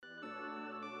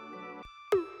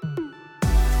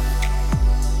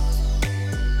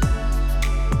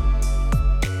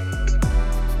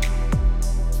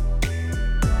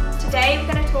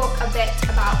a bit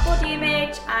about body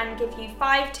image and give you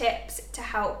 5 tips to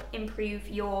help improve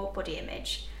your body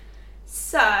image.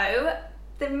 So,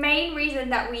 the main reason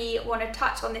that we want to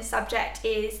touch on this subject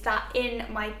is that in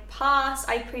my past,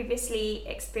 I previously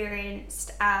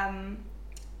experienced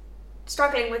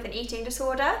struggling with an eating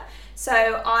disorder.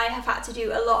 So I have had to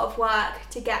do a lot of work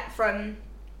to get from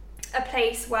a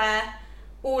place where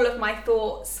all of my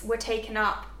thoughts were taken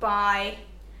up by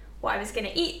what I was going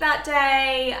to eat that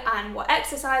day and what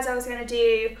exercise I was going to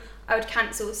do. I would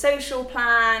cancel social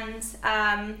plans,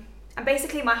 and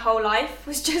basically my whole life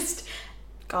was just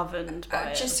governed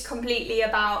by just completely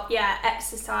about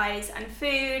exercise and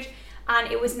food,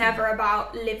 and it was never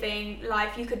about living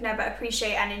life. You could never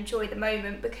appreciate and enjoy the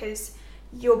moment because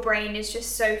your brain is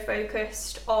just so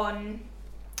focused on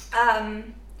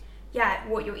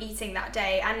what you're eating that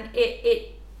day, and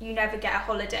you never get a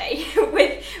holiday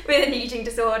with an eating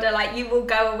disorder. Like, you will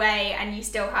go away and you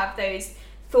still have those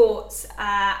thoughts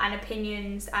and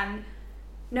opinions, and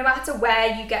no matter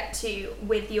where you get to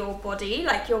with your body,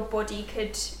 like your body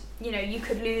could, you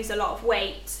could lose a lot of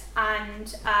weight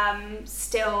and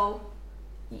still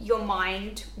your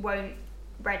mind won't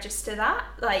register that.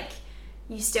 Like,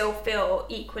 you still feel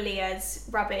equally as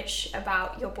rubbish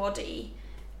about your body,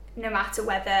 no matter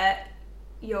whether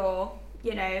you're,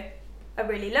 a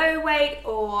really low weight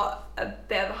or a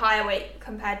bit of a higher weight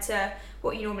compared to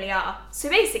what you normally are. So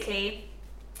basically,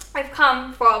 I've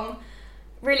come from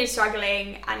really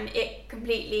struggling and it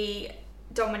completely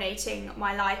dominating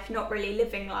my life, not really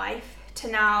living life, to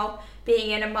now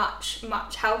being in a much,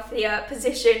 much healthier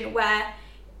position where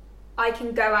I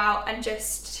can go out and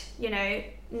just,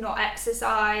 not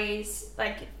exercise,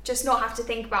 like just not have to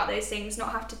think about those things,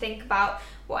 not have to think about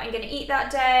what I'm going to eat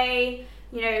that day,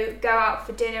 go out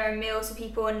for dinner and meals with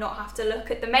people and not have to look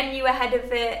at the menu ahead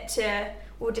of it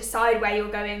or decide where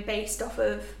you're going based off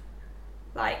of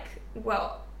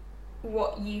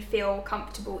what you feel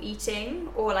comfortable eating,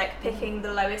 or like picking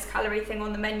the lowest calorie thing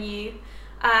on the menu.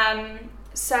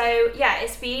 It's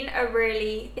been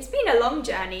a long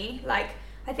journey. Like,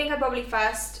 I think I probably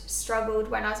first struggled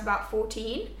when I was about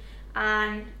 14,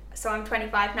 and so I'm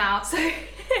 25 now, so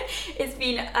it's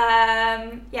been a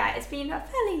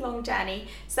fairly long journey.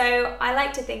 So I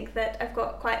like to think that I've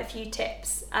got quite a few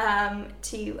tips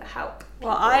to help.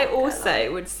 Well, I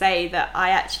also would say that I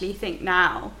actually think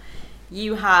now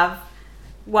you have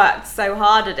worked so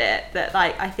hard at it that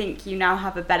I think you now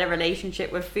have a better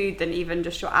relationship with food than even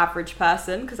just your average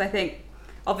person, because I think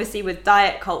obviously with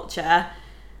diet culture,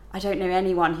 I don't know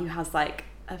anyone who has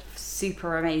a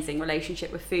super amazing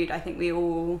relationship with food. I think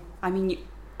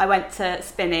I went to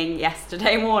spinning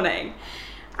yesterday morning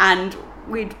and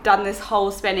we'd done this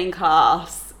whole spinning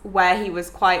class where he was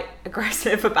quite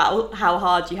aggressive about how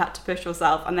hard you had to push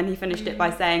yourself, and then he finished it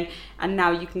by saying, and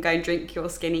now you can go and drink your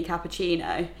skinny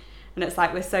cappuccino. And it's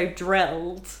like, we're so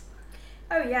drilled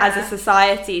as a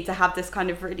society to have this kind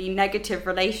of really negative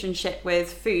relationship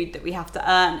with food that we have to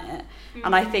earn it.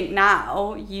 And I think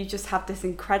now you just have this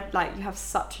incredible, you have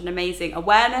such an amazing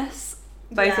awareness,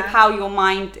 both of how your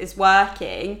mind is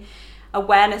working,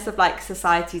 awareness of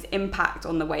society's impact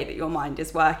on the way that your mind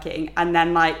is working, and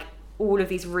then all of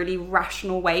these really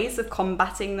rational ways of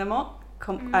combating them all.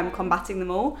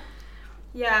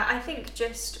 Yeah, I think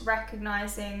just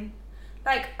recognizing,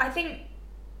 I think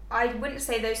I wouldn't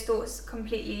say those thoughts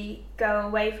completely go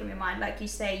away from your mind. Like you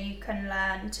say, you can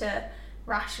learn to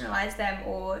rationalize them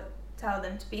or tell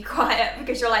them to be quiet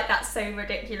because you're like, that's so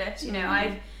ridiculous.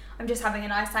 I'm just having a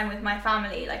nice time with my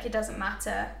family. It doesn't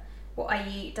matter what I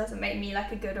eat, doesn't make me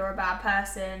a good or a bad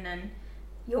person. And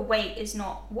your weight is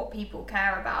not what people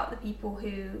care about. The people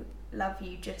who love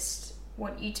you just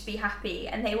want you to be happy,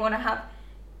 and they want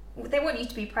you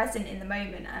to be present in the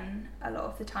moment. And a lot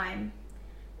of the time,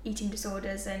 eating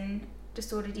disorders and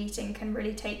disordered eating can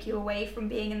really take you away from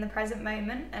being in the present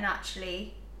moment and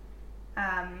actually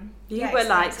you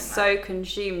were so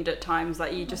consumed at times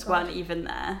you just weren't even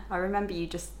there. I remember you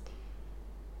just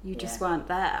weren't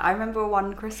there. I remember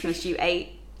one Christmas you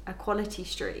ate a Quality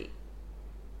Street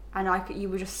and you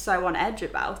were just so on edge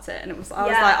about it, and I was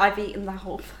like, I've eaten the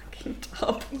whole fucking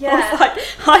tub. I was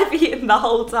like, I've eaten the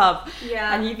whole tub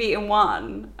and you've eaten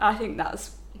one. I think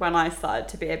that's when I started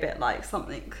to be a bit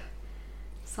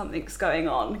something's going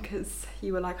on, because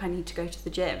you were like, I need to go to the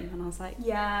gym, and I was like,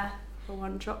 for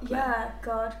one chocolate. Yeah,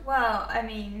 God. Well, I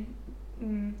mean,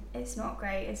 it's not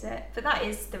great, is it? But that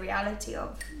is the reality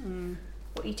of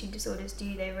what eating disorders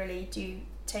do. They really do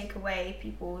take away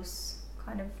people's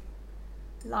kind of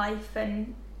life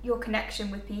and your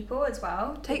connection with people as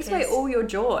well. Takes away all your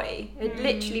joy. It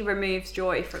literally removes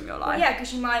joy from your life. Well, yeah,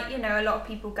 because you might, a lot of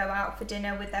people go out for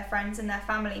dinner with their friends and their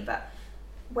family, but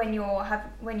when you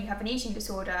have an eating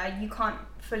disorder, you can't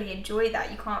fully enjoy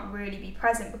that. You can't really be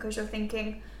present because you're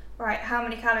thinking, right, how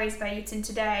many calories have I eaten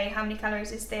today? How many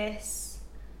calories is this?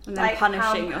 And then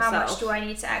punishing yourself. How much do I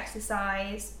need to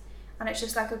exercise? And it's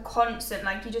just like a constant,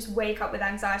 like you just wake up with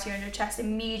anxiety on your chest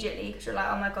immediately because you're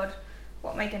like, oh my God,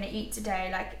 what am I going to eat today?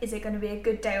 Like, is it going to be a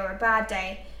good day or a bad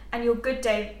day? And your good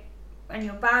day and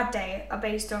your bad day are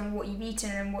based on what you've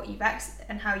eaten and what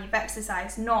and how you've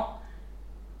exercised, not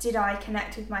did I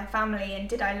connect with my family and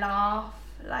did I laugh?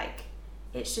 Like,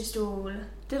 it's just all...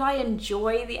 Did I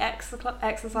enjoy the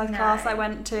exercise class I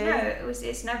went to? No,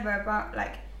 it's never about,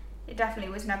 like, it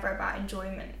definitely was never about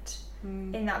enjoyment.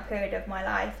 In that period of my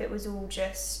life, it was all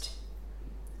just,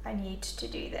 I need to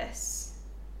do this.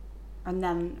 And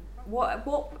then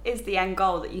what is the end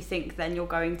goal that you think then you're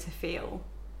going to feel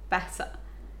better?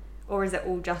 Or is it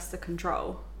all just a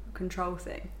control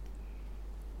thing?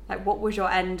 Like, what was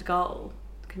your end goal?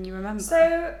 Can you remember?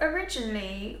 So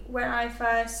originally, when I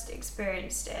first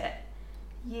experienced it,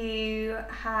 you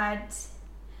had,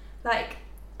 like,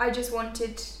 I just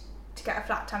wanted to get a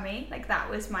flat tummy. Like,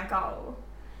 that was my goal.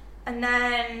 And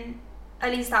then,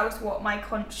 at least that was what my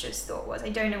conscious thought was. I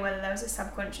don't know whether there was a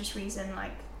subconscious reason,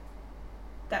 like,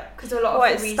 that, because a lot of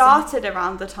the reason... it started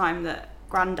around the time that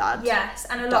Grandad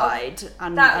died,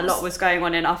 and a lot was going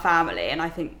on in our family, and I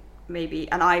think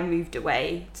and I moved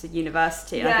away to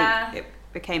university, and I think it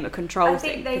became a control thing.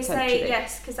 I think they say,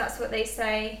 yes, because that's what they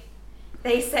say.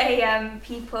 They say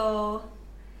people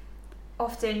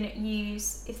often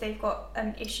use, if they've got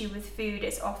an issue with food,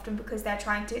 it's often because they're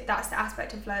trying to, that's the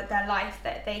aspect of their life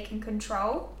that they can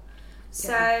control.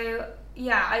 So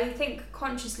yeah, I think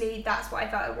consciously that's what I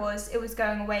felt it was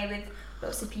going away with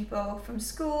lots of people from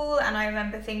school, and I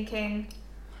remember thinking,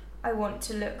 I want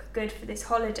to look good for this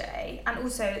holiday. And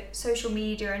also social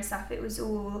media and stuff, it was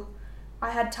all, I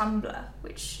had Tumblr,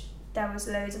 which there was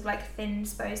loads of like thin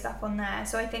spo stuff on there,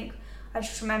 so I think I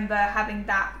just remember having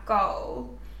that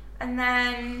goal. And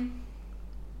then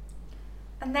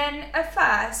at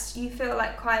first you feel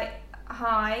like quite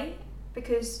high,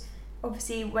 because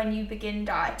obviously when you begin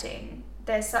dieting,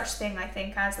 there's such thing, I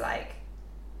think, as like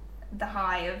the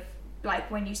high of,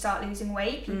 like, when you start losing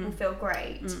weight, people feel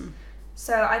great.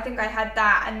 So I think I had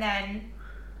that, and then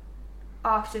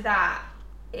after that,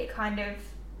 it kind of,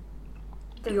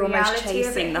 You're almost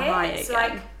chasing the high again.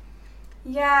 Like,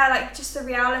 yeah, like just the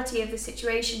reality of the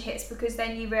situation hits, because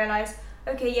then you realise,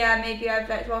 okay, yeah, maybe I've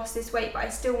like lost this weight, but I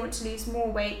still want to lose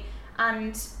more weight,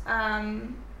 and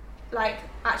like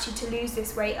actually to lose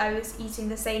this weight, I was eating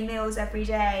the same meals every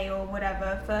day or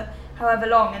whatever for however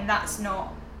long, and that's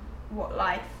not what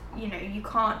life, you know, you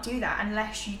can't do that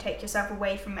unless you take yourself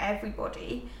away from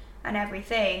everybody and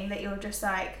everything, that you're just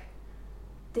like,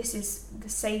 this is the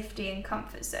safety and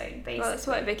comfort zone, basically. Well, that's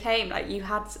what it became. Like, you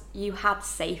had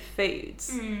safe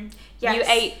foods. Yes, you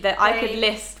ate that. I could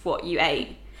list what you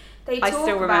ate. They talk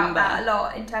about that a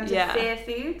lot in terms of fear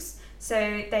foods. So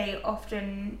they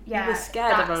often, you were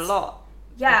scared of a lot.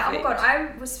 Yeah, oh my God,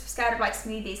 I was scared of like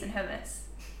smoothies and hummus.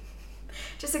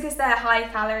 Just because they're high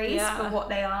calories for what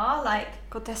they are. Like,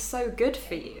 God, they're so good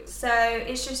for you. So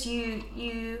it's just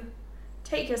you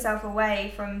take yourself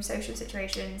away from social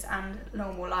situations and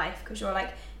normal life, because you're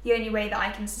like, the only way that I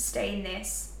can sustain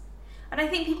this. And I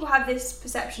think people have this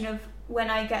perception of, when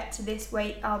I get to this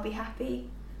weight, I'll be happy.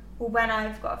 Or when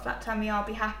I've got a flat tummy, I'll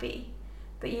be happy.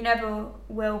 But you never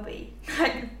will be.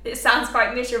 Like, it sounds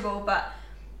quite miserable, but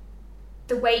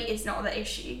the weight is not the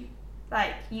issue.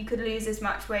 Like, you could lose as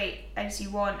much weight as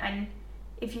you want, and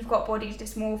if you've got body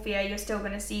dysmorphia, you're still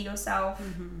going to see yourself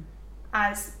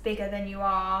as bigger than you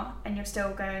are, and you're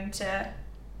still going to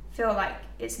feel like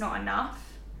it's not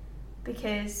enough,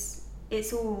 because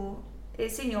it's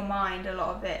in your mind, a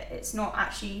lot of it. It's not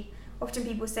actually, often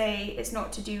people say it's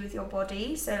not to do with your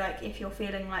body. So like, if you're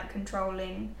feeling like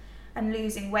controlling and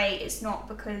losing weight, it's not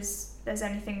because there's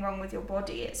anything wrong with your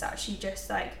body. It's actually just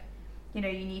like, you know,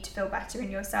 you need to feel better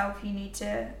in yourself. You need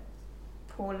to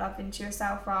pour love into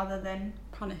yourself rather than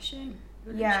punishing.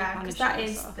 Yeah, because that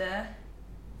is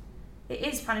it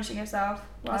is punishing yourself.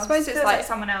 Well, I suppose it's like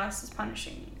someone else is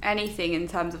punishing you. Anything in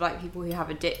terms of like people who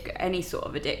have any sort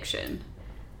of addiction,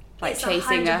 like It's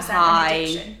chasing a 100%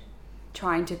 high,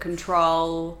 trying to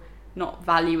control, not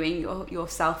valuing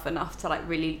yourself enough to like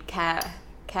really care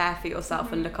for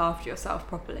yourself and look after yourself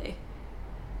properly.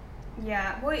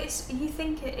 Yeah, well, you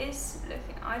think it is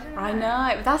looking, I don't know. I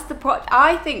know, that's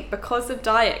I think because of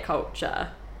diet culture,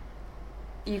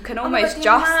 you can almost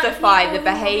justify the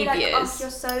behaviours. Like, oh, you're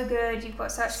so good, you've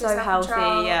got such good self-control.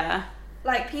 Healthy, yeah.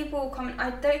 Like, people comment, I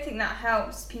don't think that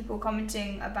helps, people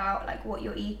commenting about like what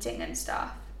you're eating and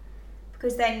stuff,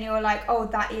 because then you're like, oh,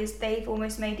 they've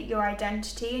almost made it your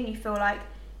identity, and you feel like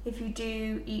if you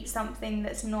do eat something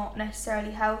that's not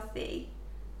necessarily healthy,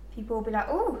 people will be like,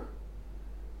 oh,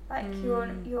 like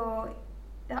you're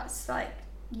that's like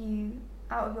you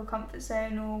out of your comfort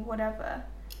zone or whatever.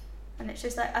 And it's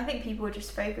just like, I think people would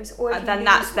just focus, or and then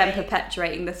that's them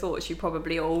perpetuating the thoughts you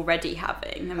probably are already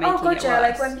having and making it worse.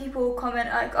 Like when people comment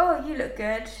like, oh, you look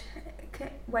good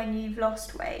when you've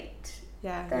lost weight,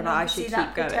 then I should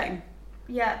keep going.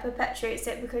 Perpetuates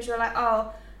it, because you're like,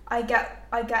 oh, I get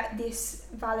this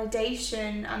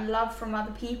validation and love from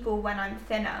other people when I'm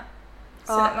thinner,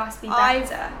 so it must be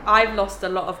better. I've lost a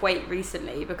lot of weight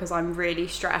recently because I'm really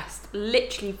stressed,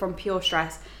 literally from pure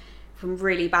stress, from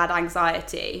really bad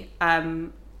anxiety,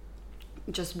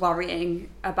 just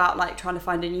worrying about like trying to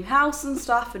find a new house and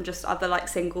stuff, and just other like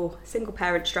single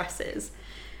parent stresses.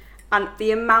 And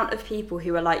the amount of people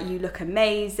who are like, you look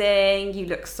amazing, you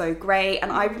look so great,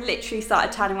 and I've literally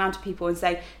started turning around to people and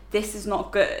saying, this is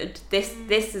not good.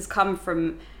 This has come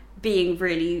from being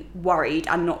really worried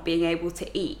and not being able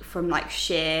to eat from like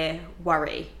sheer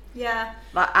worry. Yeah.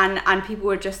 Like, and people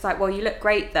were just like, well, you look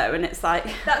great though, and it's like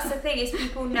that's the thing, is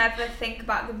people never think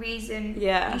about the reason.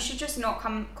 Yeah. You should just not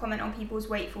comment on people's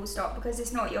weight, full stop, because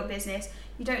it's not your business.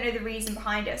 You don't know the reason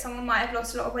behind it. Someone might have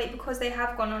lost a lot of weight because they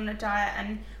have gone on a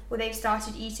diet or they've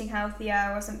started eating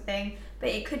healthier or something, but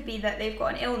it could be that they've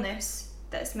got an illness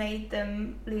that's made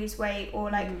them lose weight, or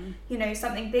like you know,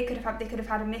 something big could have happened. They could have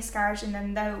had a miscarriage, and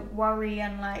then their worry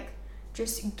and like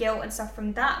just guilt and stuff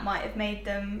from that might have made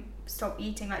them stop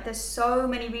eating. Like there's so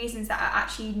many reasons that are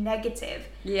actually negative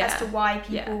as to why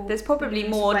people there's probably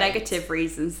more weight. Negative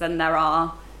reasons than there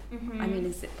are. I mean,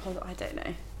 is it I don't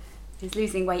know, is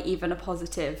losing weight even a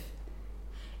positive?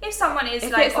 If someone is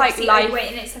like obviously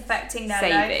overweight and it's affecting their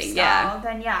lifestyle,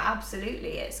 then yeah,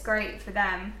 absolutely, it's great for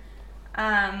them.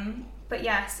 But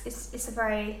yes, it's a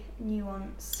very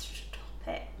nuanced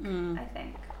topic, I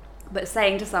think. But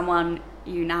saying to someone,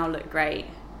 you now look great.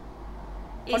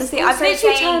 It's honestly, also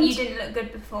saying you didn't look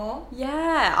good before.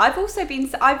 Yeah,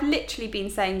 I've literally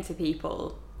been saying to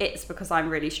people, it's because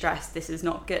I'm really stressed, this is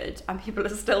not good. And people are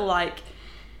still like,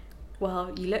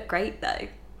 well, you look great though.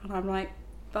 And I'm like,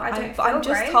 but I've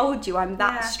just told you I'm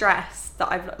that stressed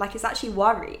that I've like, it's actually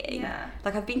worrying. Yeah.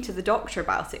 Like I've been to the doctor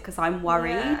about it because I'm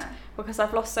worried because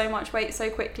I've lost so much weight so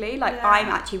quickly. Like I'm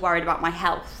actually worried about my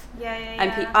health.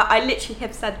 And I literally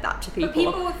have said that to people. But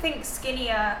people think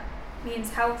skinnier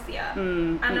means healthier,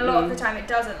 and a lot of the time it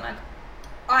doesn't. Like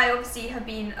I obviously have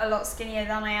been a lot skinnier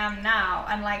than I am now,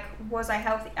 and like, was I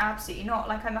healthy? Absolutely not.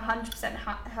 Like I'm 100%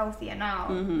 healthier now,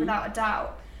 without a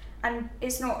doubt. And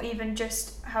it's not even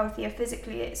just healthier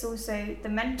physically, it's also the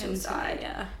mental side.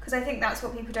 Because I think that's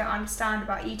what people don't understand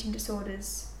about eating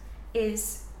disorders,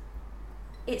 is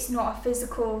it's not a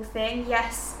physical thing.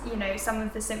 Yes, you know, some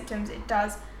of the symptoms it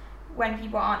does when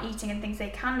people aren't eating and things,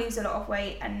 they can lose a lot of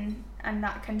weight and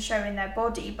that can show in their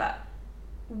body, but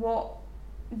what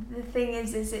the thing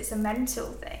is it's a mental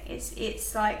thing.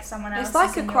 It's like someone else. It's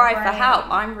like a cry for help.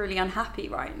 I'm really unhappy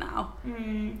right now.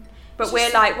 But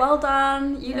we're like, well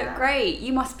done, you look great,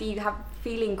 you must be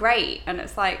feeling great. And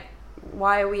it's like,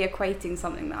 why are we equating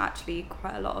something that actually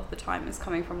quite a lot of the time is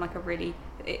coming from like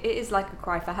it is like a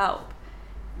cry for help.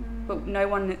 But no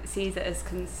one sees it as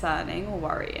concerning or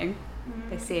worrying.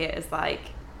 They see it as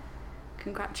like,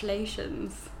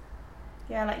 congratulations.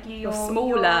 Yeah, like you're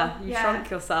smaller, you shrunk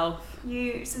yourself.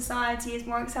 Society is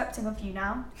more accepting of you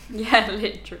now. Yeah,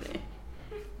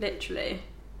 literally.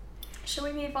 Shall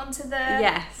we move on to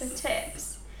the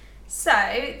tips? So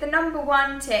the number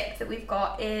one tip that we've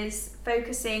got is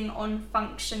focusing on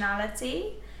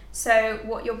functionality. So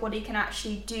what your body can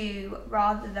actually do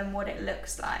rather than what it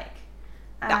looks like.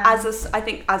 I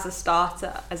think as a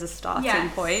starting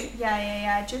point.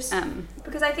 Yeah. Just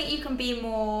because I think you can be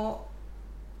more.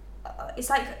 It's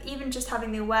like even just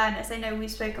having the awareness. I know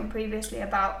we've spoken previously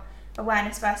about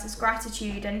awareness versus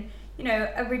gratitude, and you know,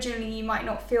 originally you might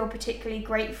not feel particularly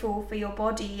grateful for your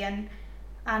body, and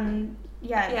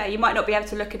you might not be able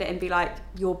to look at it and be like,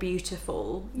 you're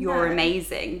beautiful, you're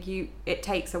amazing. It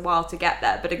takes a while to get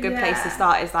there, but a good place to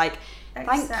start is like,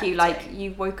 thank you, like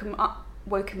you've woken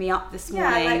me up this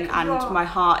morning, and my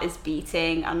heart is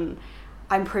beating, and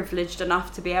I'm privileged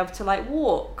enough to be able to like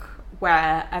walk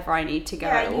wherever I need to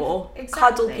go, or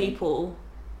cuddle people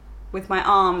with my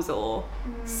arms, or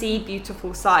see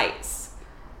beautiful sights.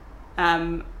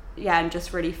 And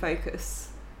just really focus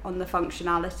on the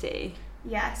functionality.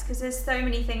 Yes, because there's so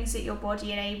many things that your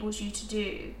body enables you to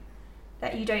do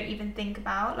that you don't even think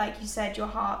about. Like you said, your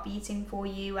heart beating for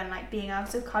you, and like being able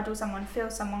to cuddle someone, feel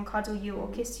someone cuddle you or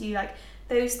kiss you. Like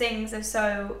those things are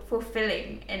so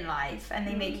fulfilling in life, and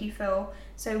they make you feel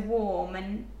so warm,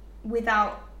 and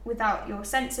without your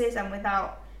senses and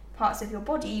without parts of your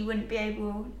body, you wouldn't be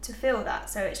able to feel that.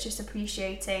 So it's just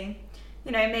appreciating,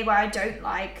 you know, maybe I don't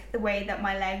like the way that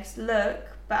my legs look,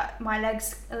 but my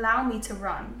legs allow me to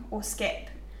run or skip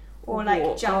or like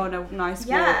walk, jump go on a nice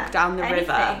walk down the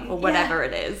river or whatever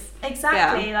it is.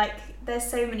 Exactly. Like there's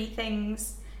so many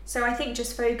things. So I think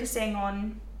just focusing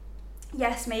on,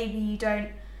 yes, maybe you don't,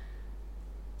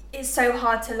 it's so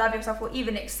hard to love yourself or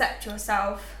even accept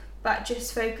yourself, but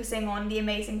just focusing on the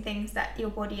amazing things that your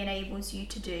body enables you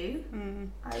to do,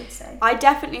 I would say. I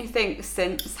definitely think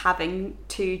since having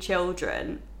 2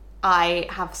 children, I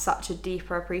have such a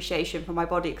deeper appreciation for my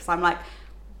body, because I'm like,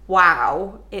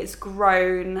 wow, it's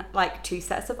grown like 2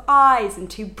 sets of eyes and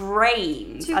 2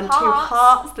 brains and 2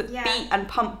 hearts that beat and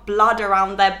pump blood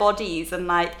around their bodies, and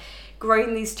like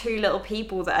grown these 2 little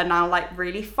people that are now like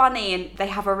really funny and they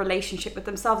have a relationship with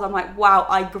themselves. I'm like, wow,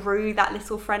 I grew that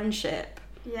little friendship.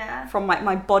 From like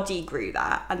my body grew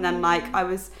that, and then like I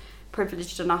was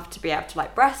privileged enough to be able to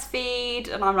like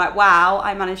breastfeed, and I'm like, wow,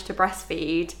 I managed to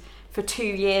breastfeed for 2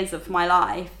 years of my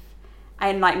life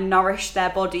and like nourish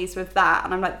their bodies with that,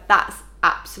 and I'm like, that's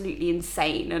absolutely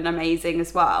insane and amazing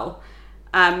as well.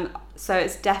 So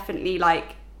it's definitely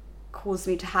like caused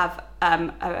me to have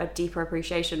a deeper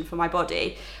appreciation for my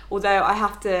body. Although I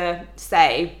have to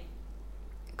say,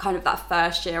 kind of that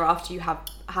first year after you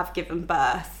have given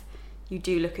birth, you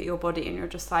do look at your body and you're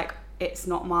just like, it's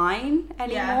not mine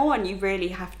anymore. And you really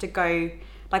have to go,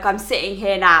 like I'm sitting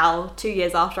here now 2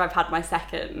 years after I've had my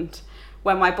second,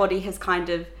 when my body has kind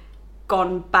of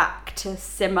gone back to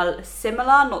similar,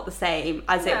 not the same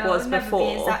as it was before.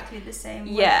 It will never be exactly the same.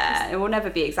 It will never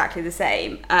be exactly the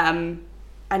same.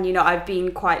 And you know, I've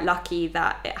been quite lucky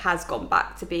that it has gone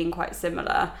back to being quite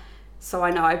similar. So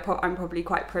I know I'm probably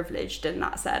quite privileged in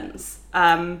that sense.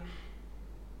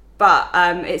 But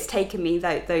it's taken me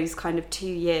those kind of 2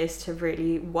 years to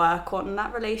really work on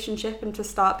that relationship and to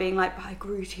start being like, but I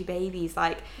grew 2 babies.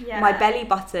 Like my belly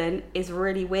button is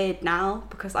really weird now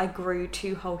because I grew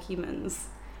 2 whole humans.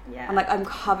 And like I'm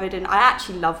covered in, I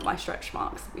actually love my stretch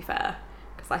marks, to be fair,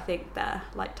 because I think they're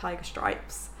like tiger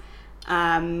stripes.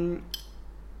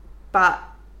 But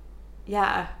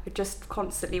yeah, just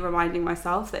constantly reminding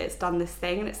myself that it's done this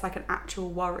thing and it's like an actual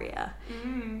warrior.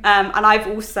 And I've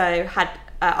also had,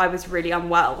 I was really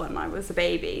unwell when I was a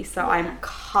baby, so I'm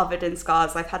covered in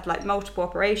scars. I've had like multiple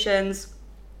operations.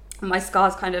 My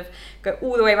scars kind of go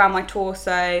all the way around my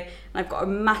torso, and I've got a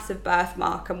massive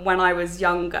birthmark. And when I was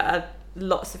younger,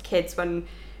 lots of kids, when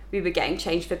we were getting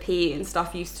changed for PE and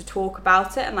stuff, used to talk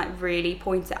about it and like really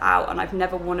point it out. And I've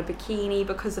never worn a bikini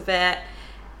because of it.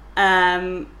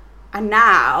 And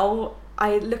now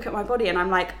I look at my body and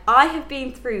I'm like, I have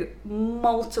been through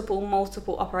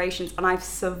multiple operations and I've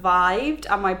survived,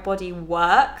 and my body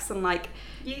works, and like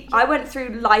I went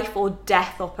through life or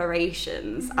death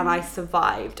operations and I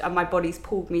survived, and my body's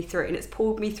pulled me through, and it's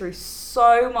pulled me through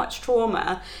so much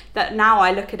trauma that now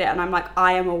I look at it and I'm like,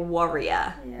 I am a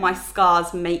warrior. My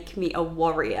scars make me a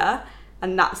warrior,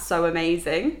 and that's so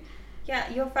amazing. Yeah,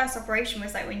 your first operation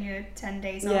was like when you were 10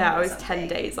 days old. Yeah, I was 10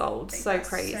 days old. So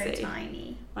crazy. So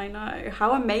tiny. I know.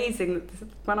 How amazing that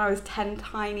when I was 10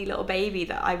 tiny little baby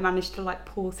that I managed to like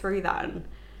pull through that and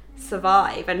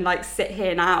survive and like sit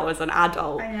here now as an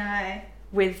adult. I know.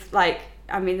 With like,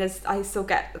 I mean, I still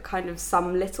get kind of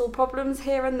some little problems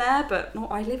here and there, but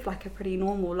I live like a pretty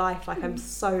normal life. Like I'm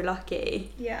so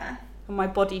lucky. Yeah. And my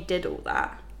body did all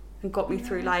that and got me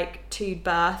through like 2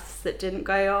 births that didn't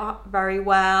go very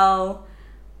well.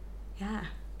 Yeah.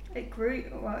 It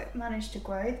managed to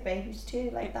grow the babies too.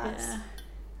 Like that's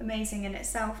amazing in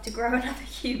itself, to grow another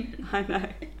human. I know.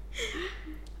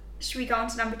 Should we go on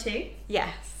to number 2?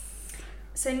 Yes.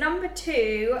 So number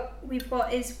 2 we've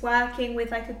got is working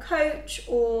with like a coach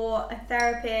or a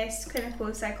therapist,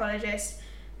 clinical psychologist,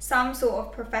 some sort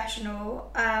of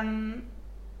professional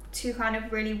to kind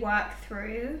of really work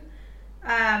through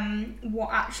what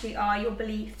actually are your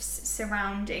beliefs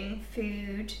surrounding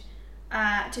food,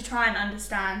 to try and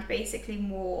understand basically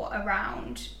more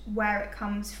around where it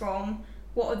comes from,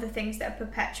 what are the things that are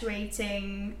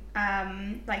perpetuating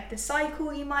like the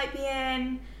cycle you might be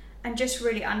in, and just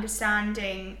really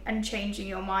understanding and changing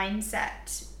your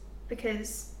mindset,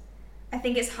 because I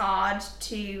think it's hard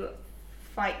to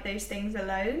fight those things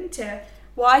alone.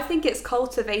 Well, I think it's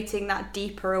cultivating that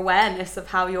deeper awareness of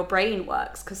how your brain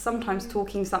works, because sometimes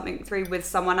talking something through with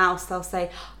someone else, they'll say,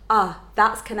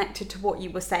 that's connected to what you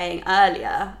were saying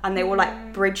earlier, and they will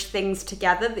like bridge things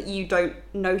together that you don't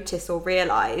notice or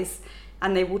realise,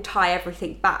 and they will tie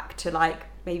everything back to like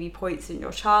maybe points in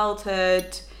your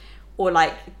childhood or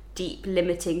like deep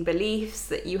limiting beliefs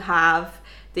that you have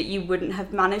that you wouldn't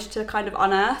have managed to kind of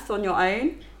unearth on your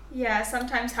own. Yeah,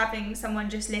 sometimes having someone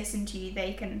just listen to you,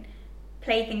 they can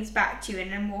play things back to you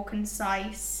in a more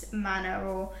concise manner,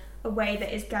 or a way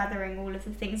that is gathering all of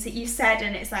the things that you said,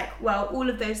 and it's like, well, all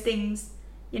of those things,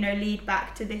 you know, lead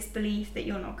back to this belief that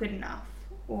you're not good enough,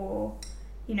 or,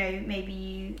 you know,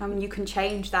 maybe you can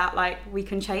change that. Like, we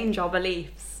can change our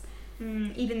beliefs,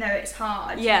 even though it's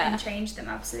hard. Yeah, you can change them,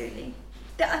 absolutely.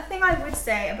 The thing I would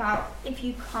say about, if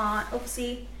you can't,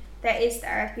 obviously there is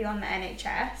therapy on the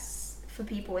NHS for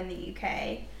people in the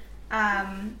UK,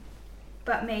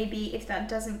 but maybe if that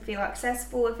doesn't feel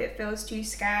accessible, if it feels too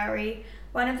scary,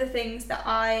 one of the things that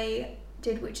I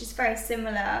did, which is very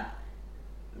similar,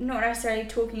 not necessarily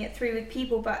talking it through with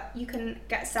people, but you can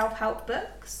get self-help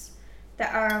books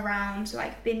that are around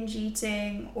like binge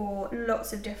eating or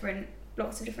lots of different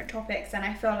topics. And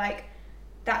I feel like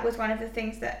that was one of the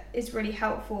things that is really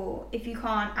helpful if you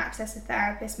can't access a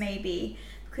therapist, maybe,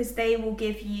 because they will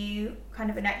give you kind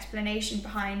of an explanation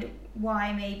behind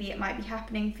why maybe it might be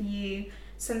happening for you,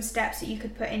 some steps that you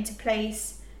could put into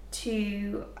place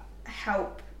to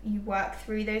help you work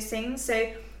through those things.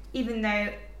 So even though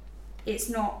it's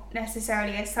not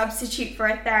necessarily a substitute for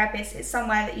a therapist, it's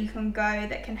somewhere that you can go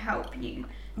that can help you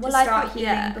to start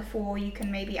healing before you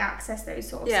can maybe access those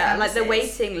sort of services. Like the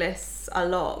waiting lists are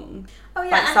long. Oh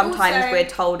yeah, like and sometimes also, we're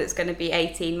told it's going to be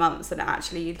 18 months, and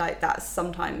actually like that's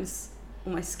sometimes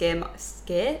almost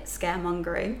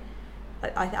scaremongering.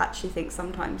 Like, I actually think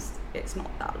sometimes it's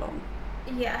not that long.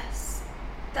 Yes.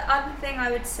 The other thing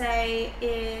I would say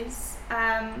is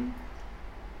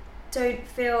don't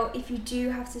feel, if you do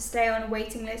have to stay on a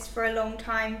waiting list for a long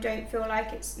time, don't feel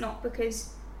like it's not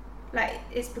because, like,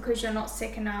 it's because you're not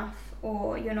sick enough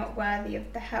or you're not worthy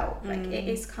of the help. Like, it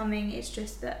is coming, it's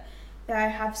just that they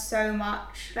have so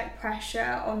much like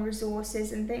pressure on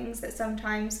resources and things that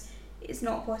sometimes it's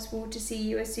not possible to see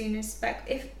you as soon as, like,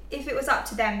 if it was up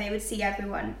to them, they would see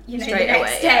everyone, you know, straight the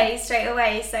next away, day, straight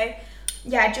away. So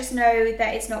yeah, just know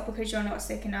that it's not because you're not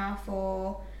sick enough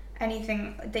or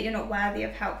anything, that you're not worthy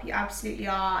of help. You absolutely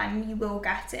are, and you will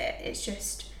get it. It's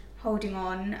just holding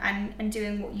on and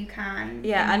doing what you can.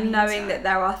 Yeah, and knowing that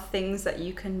there are things that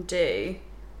you can do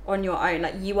on your own.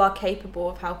 Like, you are capable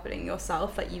of helping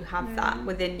yourself. Like, you have that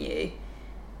within you,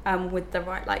 with the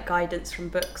right like guidance from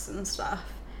books and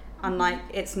stuff. And like,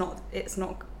 it's not,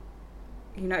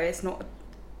 you know, it's not,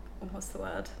 what's the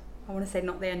word? I want to say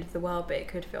not the end of the world, but it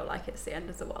could feel like it's the end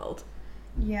of the world.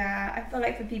 Yeah, I feel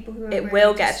like for people who are it really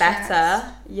will get distressed,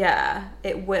 better. Yeah,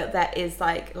 it will. There is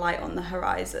like light on the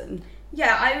horizon.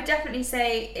 Yeah, I would definitely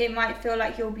say it might feel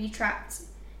like you'll be trapped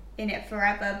in it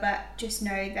forever, but just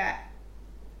know that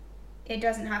it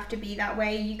doesn't have to be that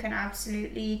way. You can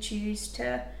absolutely choose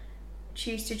to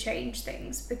change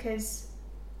things, because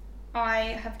I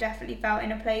have definitely felt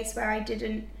in a place where I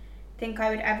didn't think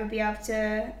I would ever be able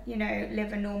to, you know,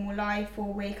 live a normal life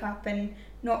or wake up and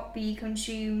not be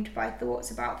consumed by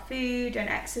thoughts about food and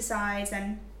exercise.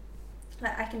 And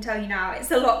like, I can tell you now,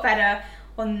 it's a lot better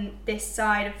on this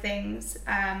side of things.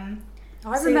 I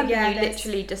remember you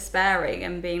literally despairing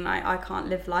and being like, I can't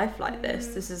live life like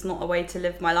this. This is not a way to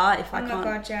live my life.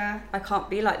 I can't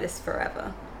be like this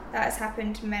forever. That has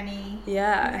happened many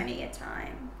a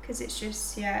time, because it's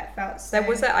just, it felt so...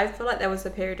 I feel like there was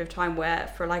a period of time where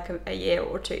for like a year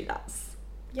or two, that's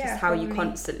just how you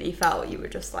constantly felt. You were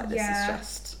just like,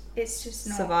 it's just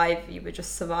not... You were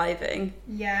just surviving.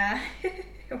 Yeah,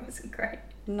 it wasn't great.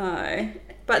 No.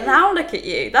 But now look at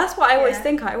you. That's what I always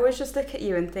think. I always just look at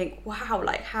you and think, wow,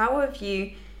 like, how have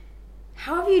you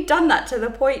done that to the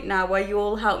point now where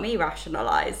you'll help me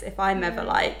rationalise if I'm ever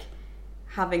like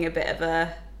having a bit of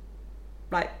a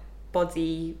like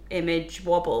body image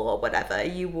wobble or whatever,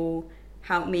 you will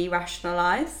help me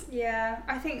rationalise. Yeah,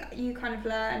 I think you kind of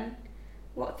learn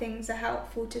what things are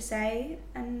helpful to say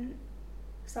and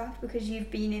stuff, because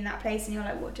you've been in that place and you're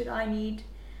like, what did I need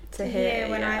to hear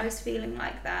when I was feeling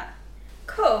like that?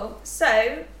 Cool.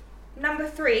 So number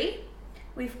 3,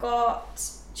 we've got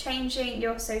changing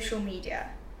your social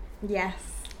media. Yes,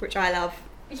 which I love.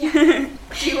 Yeah.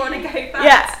 Do you want to go first?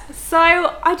 Yeah. So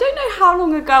I don't know how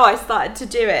long ago I started to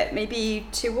do it. Maybe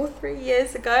 2 or 3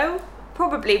 years ago.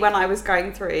 Probably when I was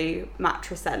going through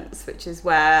matrescence, which is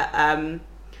where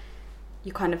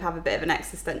you kind of have a bit of an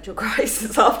existential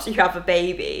crisis after you have a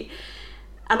baby.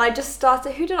 And I just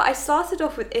started, I started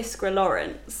off with Iskra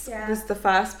Lawrence, was the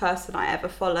first person I ever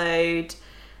followed.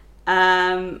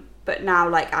 But now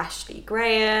like Ashley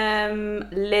Graham,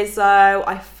 Lizzo,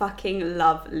 I fucking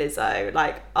love Lizzo.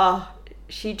 Like, I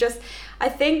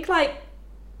think like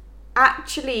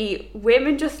actually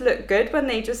women just look good when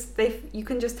you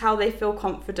can just tell they feel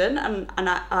confident and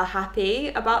are happy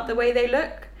about the way they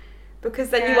look,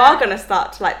 because then you are going to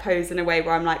start to like pose in a way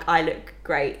where I'm like, I look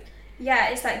great. Yeah,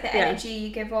 it's like the energy you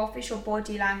give off, it's your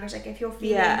body language. Like if you're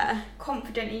feeling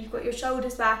confident and you've got your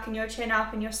shoulders back and your chin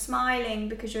up and you're smiling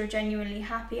because you're genuinely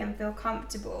happy and feel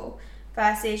comfortable,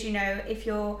 versus, you know, if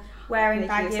you're wearing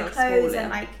baggier clothes and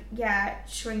like,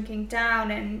 shrinking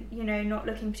down and, you know, not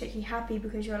looking particularly happy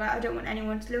because you're like, I don't want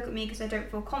anyone to look at me because I don't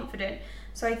feel confident.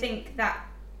 So I think that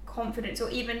confidence, or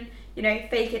even, you know,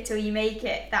 fake it till you make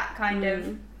it, that kind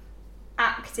of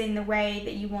act in the way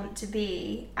that you want to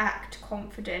be, act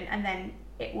confident, and then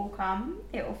it will come,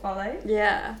 it will follow.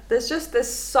 Yeah,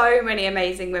 there's so many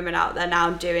amazing women out there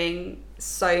now doing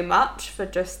so much for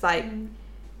just like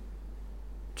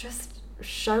just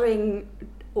showing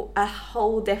a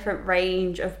whole different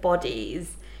range of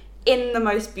bodies in the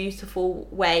most beautiful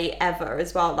way ever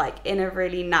as well, like in a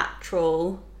really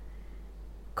natural,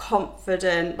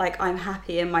 confident, like I'm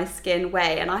happy in my skin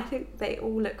way. And I think they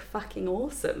all look fucking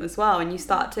awesome as well, and you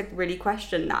start to really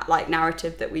question that like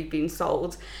narrative that we've been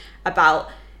sold about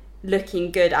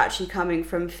looking good actually coming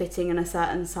from fitting in a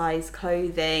certain size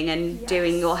clothing and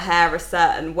doing your hair a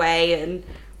certain way and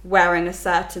wearing a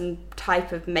certain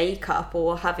type of makeup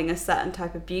or having a certain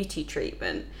type of beauty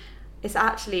treatment. It's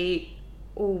actually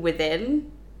all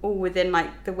within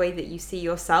like the way that you see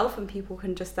yourself, and people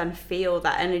can just then feel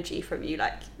that energy from you,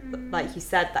 like you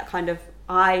said, that kind of,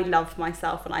 I love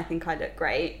myself and I think I look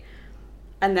great.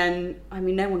 And then, I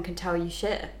mean, no one can tell you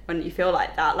shit when you feel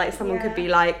like that. Like someone could be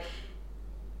like,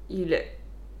 you look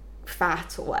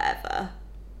fat or whatever,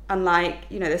 and like,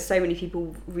 you know, there's so many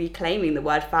people reclaiming the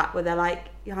word fat where they're like,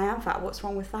 yeah, I am fat, what's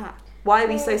wrong with that? Why are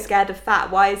we so scared of fat?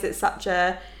 Why is it such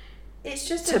a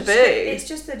taboo? It's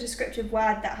just a descriptive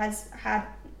word that has had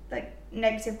like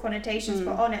negative connotations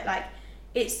put on it. Like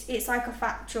it's like a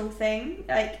factual thing.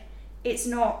 Like it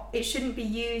shouldn't be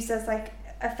used as like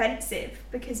offensive,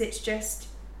 because it's just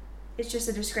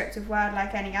a descriptive word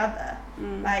like any other.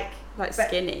 Like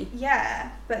skinny.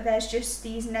 Yeah, but there's just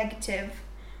these negative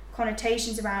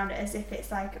connotations around it, as if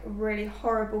it's like a really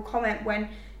horrible comment, when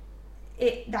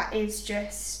it's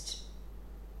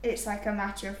like a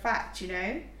matter of fact, you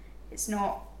know.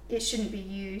 It shouldn't be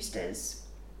used as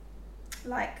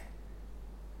like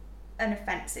an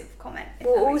offensive comment.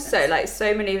 Well, also like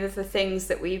so many of the things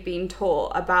that we've been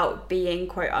taught about being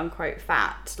quote unquote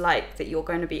fat, like that you're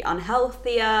going to be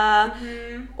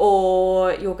unhealthier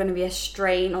or you're going to be a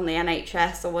strain on the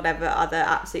NHS or whatever other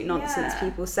absolute nonsense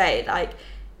people say, like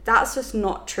that's just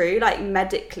not true. Like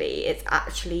medically it's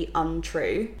actually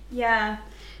untrue. Yeah.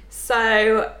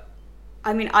 So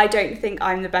I mean, I don't think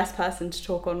I'm the best person to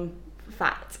talk on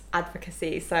fat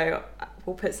advocacy, so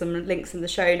we'll put some links in the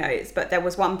show notes. But there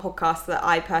was one podcast that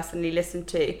I personally listened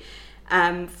to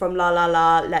from La La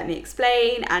La, Let Me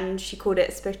Explain, and she called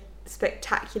it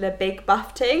Spectacular Big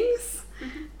Buff Tings.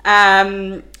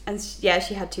 And yeah,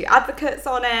 she had 2 advocates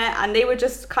on it, and they were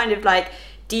just kind of like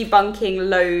debunking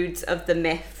loads of the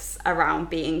myths around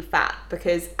being fat,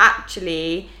 because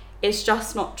actually it's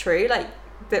just not true. Like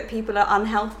that people are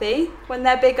unhealthy when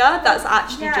they're bigger, that's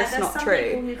actually just not true. Yeah,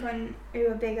 there's some people who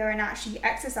are bigger and actually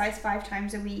exercise 5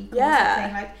 times a week or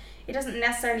something. Like it doesn't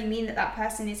necessarily mean that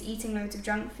person is eating loads of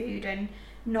junk food and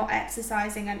not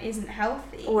exercising and isn't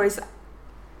healthy, or is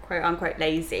quote unquote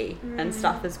lazy and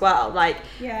stuff as well. Like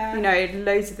you know,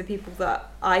 loads of the people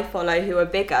that I follow who are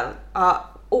bigger are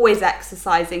always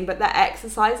exercising, but they're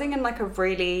exercising in like a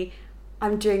really,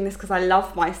 I'm doing this because I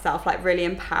love myself, like really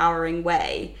empowering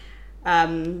way.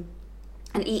 And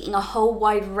eating a whole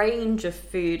wide range of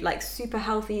food, like super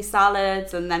healthy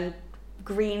salads and then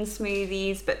green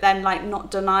smoothies, but then like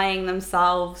not denying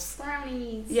themselves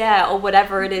brownies, or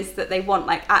whatever it is that they want,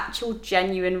 like actual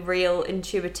genuine real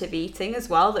intuitive eating as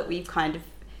well, that we've kind of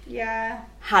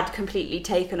had completely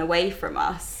taken away from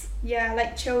us.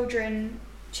 Like children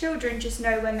just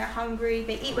know when they're hungry,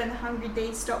 they eat when they're hungry,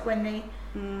 they stop when they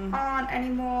aren't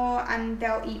anymore, and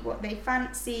they'll eat what they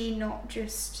fancy, not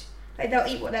just like they'll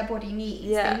eat what their body needs.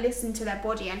 They listen to their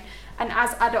body, and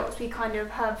as adults we kind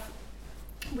of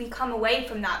we come away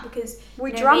from that, because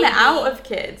we drum it out of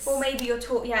kids. Or maybe you're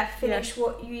taught finish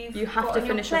what you have to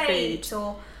finish your plate,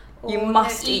 or you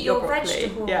must eat your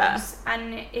vegetables.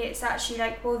 And it's actually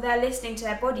like, well, they're listening to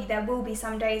their body. There will be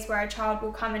some days where a child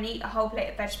will come and eat a whole plate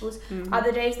of vegetables.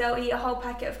 Other days they'll eat a whole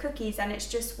packet of cookies, and it's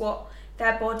just what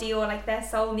their body or like their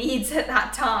soul needs at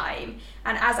that time.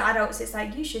 And as adults it's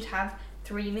like, you should have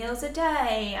 3 meals a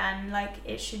day, and like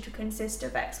it should consist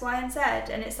of X, Y and Z.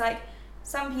 And it's like,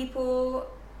 some people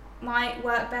might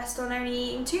work best on only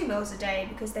eating 2 meals a day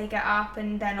because they get up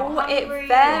and they're not hungry. It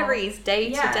varies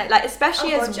day to day. Like,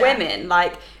 especially as women,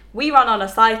 like, we run on a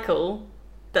cycle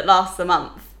that lasts a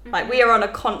month. Like, we are on a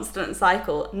constant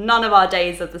cycle. None of our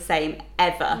days are the same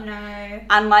ever. No.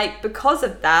 And, like, because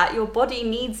of that, your body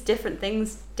needs different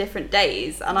things, different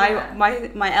days. And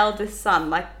my eldest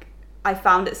son, like, I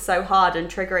found it so hard and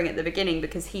triggering at the beginning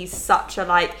because he's such a,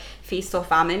 like, feast or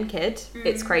famine kid.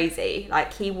 It's crazy.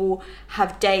 Like, he will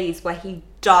have days where he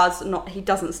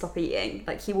doesn't stop eating.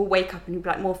 Like, he will wake up and he'll be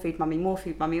like, more food, mummy,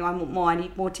 I want more, I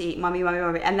need more to eat, mummy.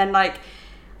 And then, like,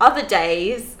 other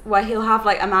days where he'll have,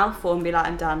 like, a mouthful and be like,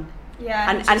 I'm done.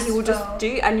 Yeah. And he will just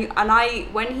do,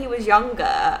 when he was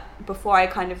younger, before I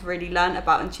kind of really learned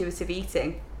about intuitive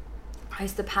eating, I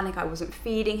used to panic I wasn't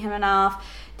feeding him enough,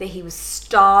 that he was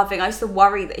starving. I used to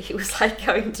worry that he was, like,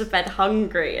 going to bed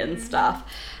hungry and stuff.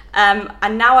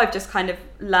 And now I've just kind of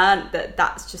learned that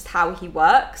that's just how he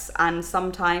works, and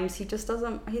sometimes he's just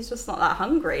not that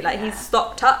hungry. Like, he's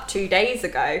stocked up 2 days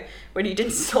ago when he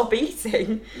didn't stop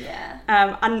eating. Yeah.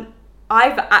 And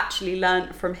I've actually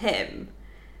learned from him.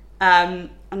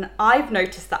 And I've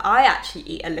noticed that I actually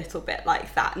eat a little bit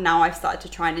like that. Now I've started to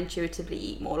try and intuitively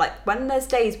eat more. Like, when there's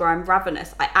days where I'm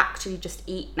ravenous, I actually just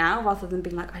eat now rather than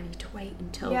being like, I need to wait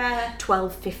until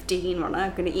 12:15 when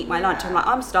I'm going to eat my lunch. I'm like,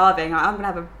 I'm starving. I'm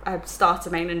going to have a starter,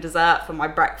 main and dessert for my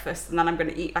breakfast, and then I'm going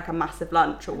to eat, like, a massive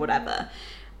lunch or whatever.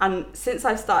 And since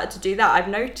I've started to do that, I've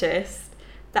noticed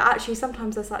that actually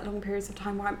sometimes there's, like, long periods of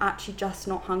time where I'm actually just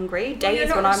not hungry. Days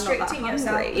when I'm not that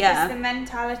hungry. Because the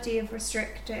mentality of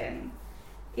restricting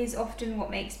is often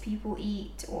what makes people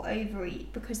eat or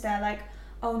overeat, because they're like,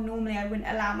 oh, normally I wouldn't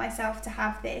allow myself to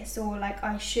have this, or, like,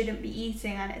 I shouldn't be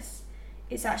eating. And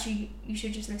it's actually, you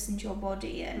should just listen to your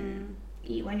body and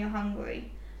eat when you're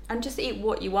hungry. And just eat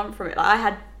what you want from it. Like, I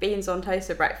had beans on toast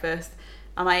for breakfast,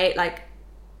 and I ate, like,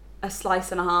 a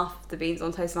slice and a half of the beans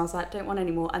on toast, and I was like, don't want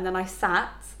any more. And then I sat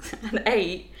and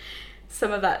ate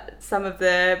some of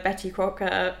the Betty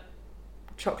Crocker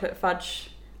chocolate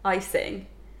fudge icing,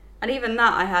 and even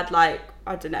that I had, like,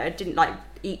 I don't know, I didn't, like,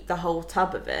 eat the whole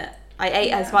tub of it. I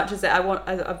ate as much of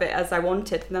it as I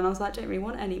wanted, and then I was like, I don't really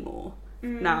want any more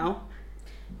now.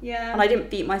 Yeah. And I didn't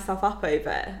beat myself up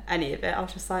over any of it. I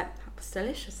was just like, that was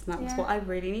delicious, and that was what I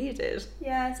really needed.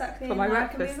 Yeah, exactly. For my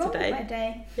breakfast today. My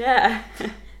day. Yeah.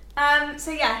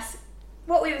 So yes,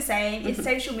 what we were saying is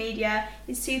social media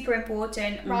is super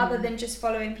important, rather than just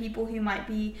following people who might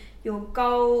be your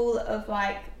goal of,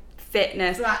 like,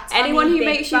 fitness. Tummy, anyone who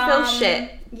makes you feel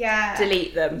shit,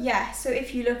 delete them. Yeah, so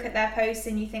if you look at their posts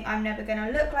and you think, I'm never going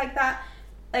to look like that,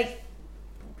 like,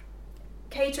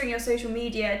 catering your social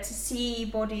media to see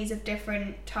bodies of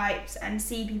different types and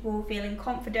see people feeling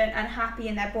confident and happy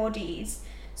in their bodies,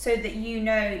 so that you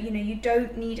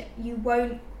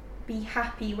won't be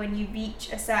happy when you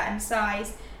reach a certain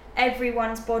size.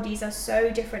 Everyone's bodies are so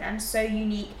different and so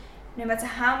unique. No matter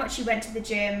how much you went to the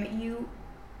gym, you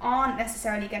aren't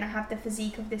necessarily going to have the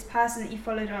physique of this person that you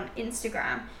followed on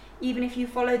Instagram, even if you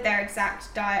followed their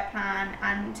exact diet plan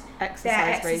and their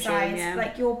exercise regime,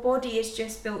 like, your body is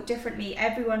just built differently.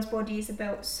 Everyone's bodies are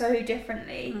built so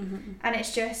differently, and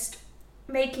it's just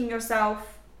making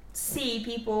yourself see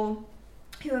people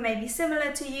who are maybe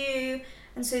similar to you,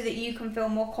 and so that you can feel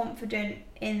more confident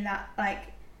in that, like,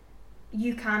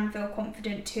 you can feel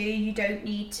confident too. You don't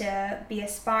need to be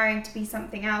aspiring to be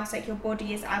something else. Like, your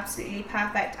body is absolutely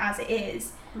perfect as it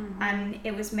is, and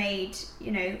it was made,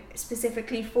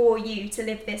 specifically for you to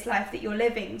live this life that you're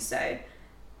living. So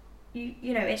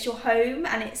you know, it's your home,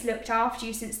 and it's looked after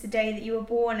you since the day that you were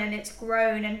born, and it's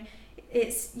grown, and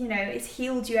it's, it's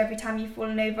healed you every time you've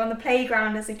fallen over on the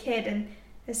playground as a kid. And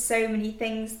there's so many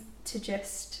things to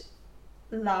just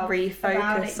love,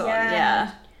 refocus on.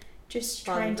 Yeah. Just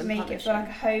trying to make it feel like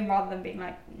a home, rather than being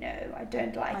like, no, I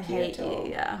don't like you at all.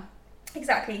 Yeah.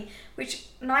 Exactly. Which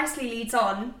nicely leads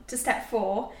on to step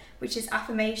 4, which is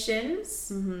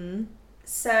affirmations.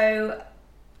 So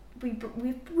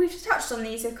we've touched on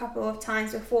these a couple of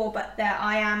times before, but they're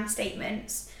I am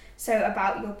statements. So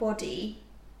about your body.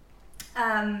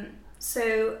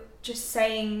 So just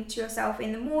saying to yourself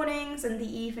in the mornings and the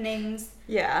evenings.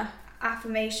 Yeah.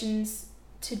 Affirmations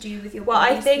to do with your well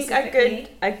body. I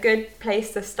think a good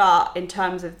place to start in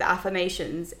terms of the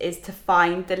affirmations is to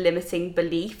find the limiting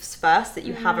beliefs first that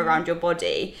you have around your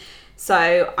body.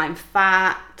 So, I'm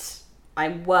fat,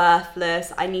 I'm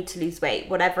worthless, I need to lose weight,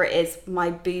 whatever it is, my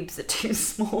boobs are too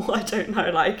small, I don't know,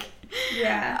 like,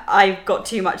 I've got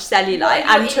too much cellulite,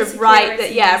 and to write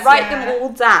them all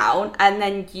down, and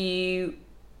then you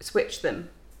switch them.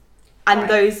 And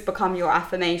those become your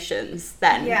affirmations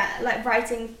then. Yeah, like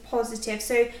writing positive.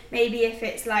 So maybe if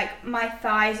it's like, my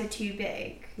thighs are too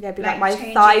big. Yeah, be like my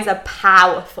thighs are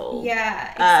powerful.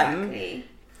 Yeah, exactly.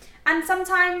 And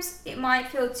sometimes it might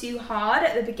feel too hard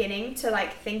at the beginning to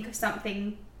like think of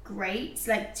something great,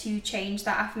 like to change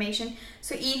that affirmation.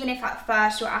 So even if at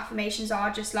first your affirmations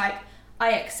are just like,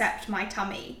 I accept my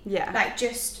tummy. Yeah. Like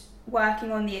just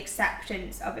working on the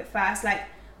acceptance of it first, like,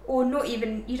 or not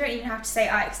even, you don't even have to say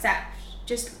I accept,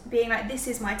 just being like, this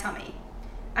is my tummy.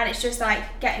 And it's just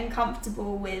like getting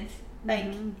comfortable with like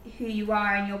who you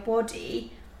are in your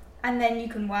body, and then you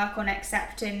can work on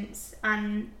acceptance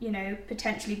and, you know,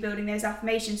 potentially building those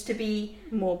affirmations to be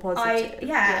more positive.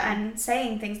 And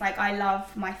saying things like, I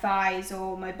love my thighs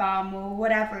or my bum or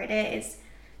whatever it is.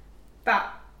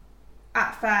 But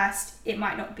at first it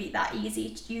might not be that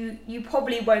easy. You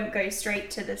probably won't go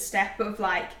straight to the step of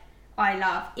like, I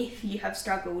love, if you have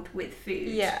struggled with food.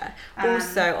 Yeah.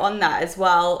 Also on that as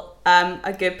well,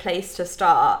 a good place to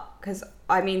start, because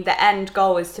I mean the end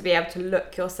goal is to be able to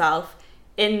look yourself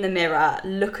in the mirror,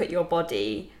 look at your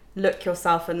body, look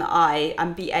yourself in the eye,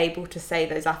 and be able to say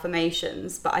those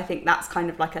affirmations. But I think that's kind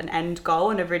of like an end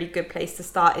goal, and a really good place to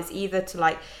start is either to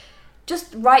like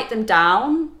just write them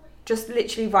down, just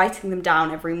literally writing them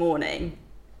down every morning,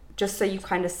 just so you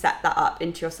kind of set that up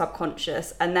into your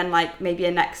subconscious. And then like maybe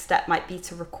a next step might be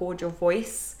to record your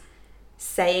voice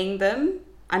saying them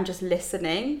and just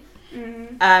listening.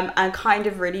 And kind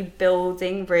of really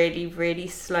building really, really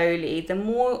slowly. The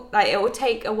more, like, it will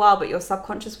take a while, but your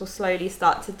subconscious will slowly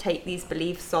start to take these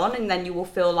beliefs on, and then you will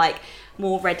feel like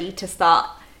more ready to start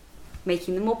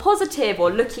making them more positive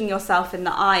or looking yourself in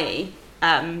the eye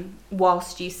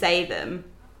whilst you say them.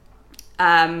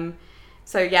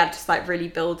 So yeah, just like really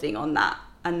building on that,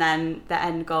 and then the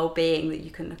end goal being that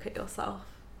you can look at yourself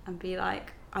and be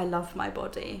like, I love my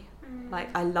body, like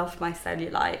I love my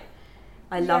cellulite,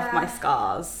 I love my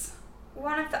scars.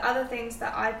 One of the other things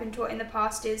that I've been taught in the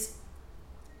past is,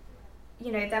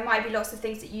 you know, there might be lots of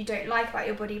things that you don't like about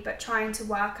your body, but trying to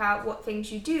work out what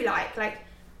things you do like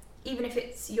even if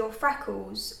it's your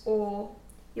freckles or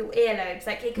your earlobes,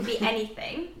 like it could be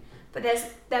anything, but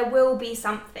there will be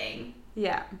something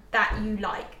that you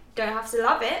like. Don't have to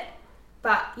love it,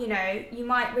 but you know, you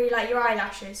might really like your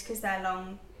eyelashes because they're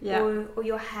long, or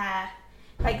your hair,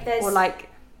 like there's, or like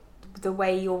the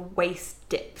way your waist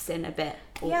dips in a bit,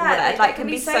 or like can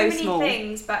be so many small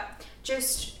things. But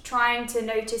just trying to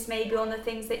notice maybe on the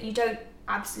things that you don't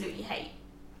absolutely hate,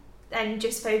 and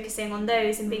just focusing on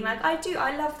those and being like,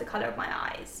 I love the colour of my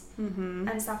eyes,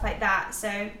 and stuff like that. So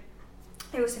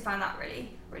I also found that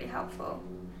really, really helpful.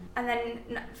 And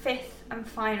then fifth and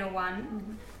final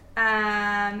one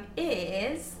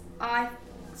is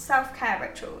self-care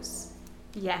rituals.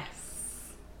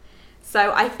 Yes.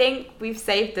 So I think we've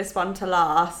saved this one for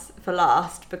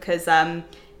last because I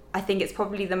think it's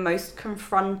probably the most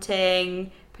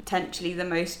confronting, potentially the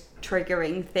most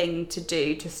triggering thing to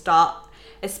do to start,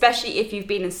 especially if you've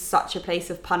been in such a place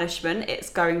of punishment. It's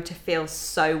going to feel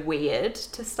so weird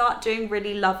to start doing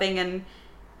really loving and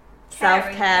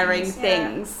self-caring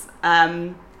things.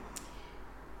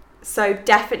 So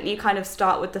definitely kind of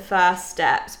start with the first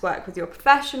steps, work with your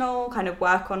professional, kind of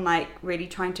work on like really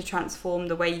trying to transform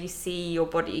the way you see your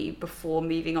body before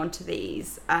moving on to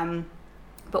these.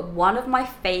 But one of my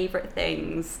favorite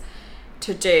things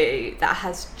to do that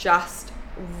has just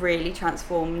really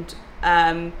transformed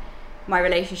my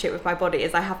relationship with my body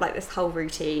is I have like this whole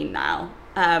routine now.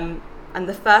 And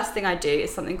the first thing I do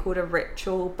is something called a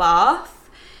ritual bath.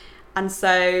 And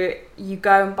so you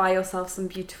go and buy yourself some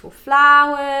beautiful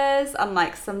flowers and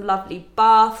like some lovely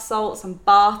bath salts and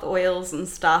bath oils and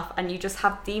stuff, and you just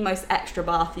have the most extra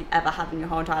bath you've ever had in your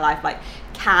whole entire life. Like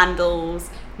candles,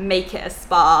 make it a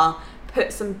spa,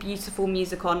 put some beautiful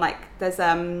music on. Like there's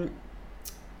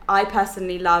I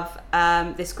personally love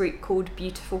this group called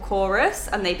Beautiful Chorus,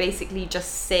 and they basically just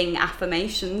sing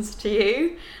affirmations to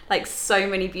you, like so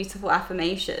many beautiful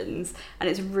affirmations, and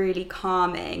it's really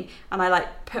calming. And I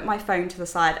like put my phone to the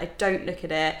side, I don't look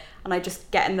at it, and I just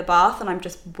get in the bath and I'm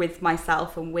just with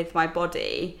myself and with my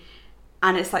body,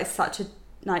 and it's like such a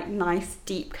like nice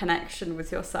deep connection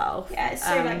with yourself. Yeah, it's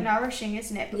so like nourishing,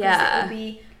 isn't it? Because it will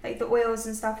be like the oils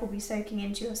and stuff will be soaking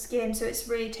into your skin, so it's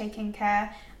really taking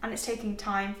care. And it's taking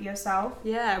time for yourself.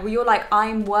 Yeah, well, you're like,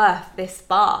 I'm worth this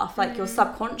bath. Like your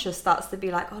subconscious starts to be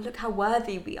like, oh, look how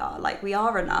worthy we are. Like we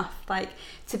are enough, like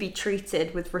to be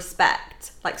treated with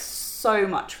respect, like so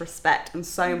much respect and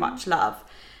so much love.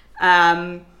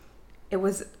 It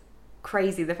was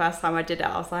crazy the first time I did it.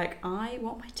 I was like,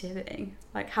 what am I doing?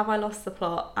 Like, have I lost the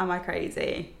plot? Am I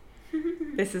crazy?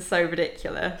 this is so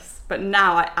ridiculous. But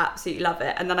now I absolutely love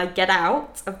it. And then I get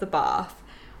out of the bath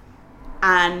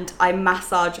and I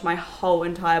massage my whole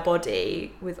entire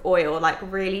body with oil, like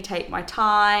really take my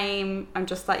time. I'm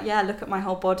just like, yeah, look at my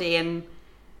whole body and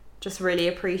just really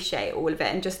appreciate all of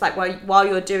it. And just like while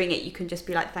you're doing it, you can just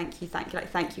be like, thank you, like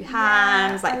thank you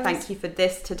hands, like thank you for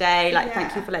this today, like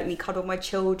thank you for letting me cuddle my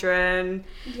children,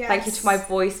 thank you to my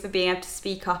voice for being able to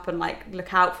speak up and like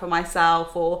look out for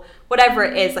myself, or whatever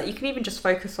it is. Like you can even just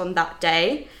focus on that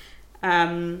day.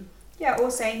 Or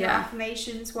saying your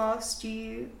affirmations whilst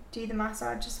you do the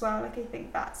massage as well. Like I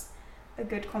think that's a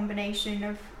good combination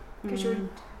of, because you're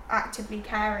actively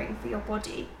caring for your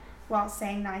body while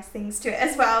saying nice things to it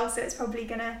as well, so it's probably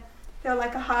gonna feel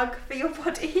like a hug for your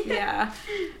body.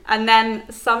 And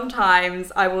then sometimes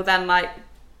I will then like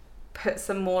put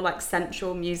some more like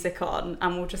sensual music on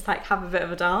and we'll just like have a bit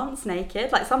of a dance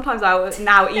naked. Like sometimes I will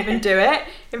now even do it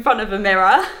in front of a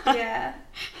mirror,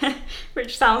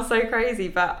 which sounds so crazy,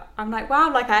 but I'm like,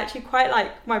 wow, like I actually quite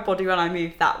like my body when I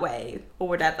move that way or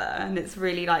whatever, and it's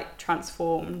really like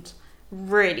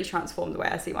really transformed the way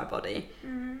I see my body.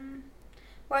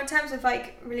 Well, in terms of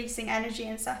like releasing energy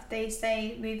and stuff, they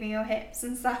say moving your hips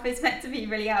and stuff is meant to be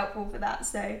really helpful for that.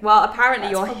 So well, apparently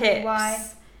your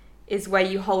hips is where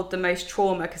you hold the most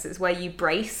trauma, because it's where you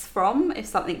brace from if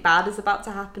something bad is about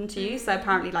to happen to you. So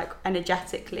apparently, like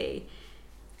energetically,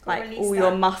 like all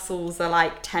your muscles are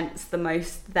like tense the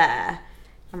most there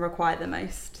and require the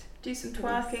most. Do some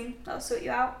twerking, that'll sort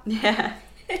you out. Yeah.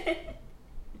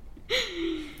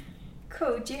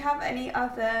 Cool. Do you have any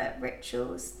other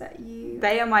rituals that you...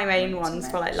 They are my main ones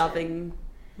for like loving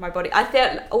my body. I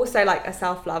feel also like a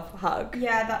self-love hug.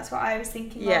 Yeah, that's what I was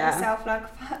thinking of,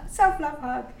 a self-love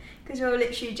hug. Because you're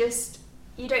literally just...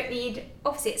 You don't need...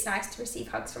 Obviously, it's nice to receive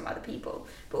hugs from other people,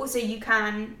 but also you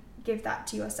can give that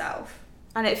to yourself.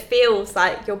 And it feels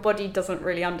like your body doesn't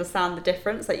really understand the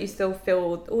difference. Like you still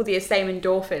feel all the same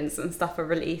endorphins and stuff are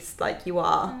released, like you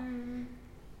are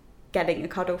getting a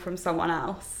cuddle from someone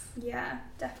else. Yeah,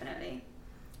 definitely.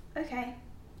 Okay,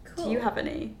 cool. Do you have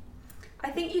any? I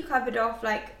think you covered off,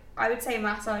 like, I would say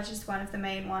massage is one of the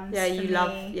main ones. Yeah, you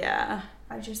love,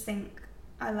 I just think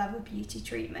I love a beauty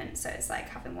treatment, so it's like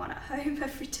having one at home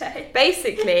every day.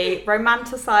 Basically,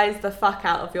 romanticize the fuck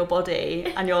out of your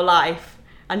body and your life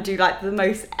and do like the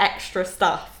most extra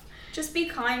stuff. Just be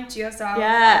kind to yourself.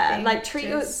 Yeah, like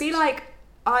be like,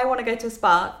 I want to go to a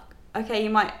spa. Okay, you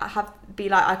might be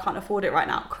like, I can't afford it right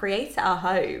now. Create it at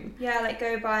home. Yeah, like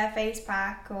go buy a face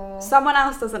pack or... Someone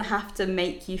else doesn't have to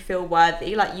make you feel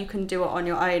worthy. Like you can do it on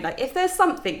your own. Like if there's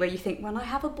something where you think, when I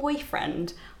have a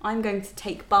boyfriend, I'm going to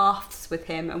take baths with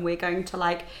him and we're going to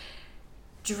like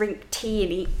drink tea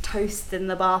and eat toast in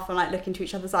the bath and like look into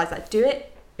each other's eyes. Like do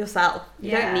it yourself.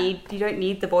 You don't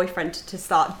need the boyfriend to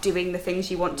start doing the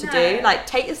things you want to do. Like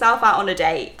take yourself out on a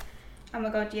date. Oh my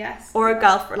god, yes. Or a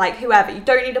girlfriend, like whoever. You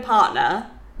don't need a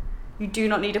partner. You do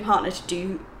not need a partner to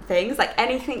do things. Like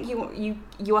anything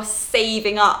you are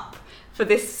saving up for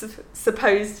this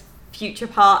supposed future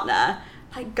partner,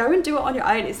 like go and do it on your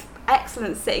own. It's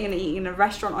excellent sitting and eating in a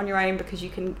restaurant on your own because you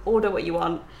can order what you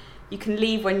want. You can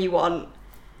leave when you want.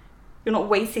 You're not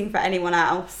waiting for anyone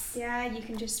else. Yeah, you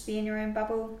can just be in your own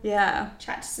bubble. Yeah.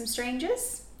 Chat to some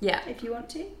strangers. Yeah. If you want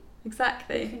to.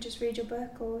 Exactly. You can just read your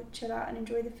book or chill out and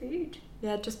enjoy the food.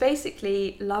 Yeah, just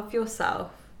basically love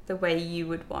yourself the way you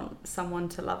would want someone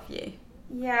to love you.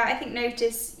 Yeah, I think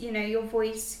notice, your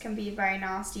voice can be very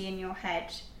nasty in your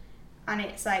head. And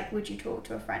it's like, would you talk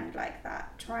to a friend like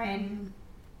that? Try and,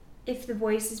 if the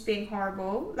voice is being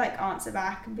horrible, like answer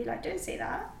back and be like, don't say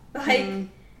that. Like,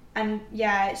 and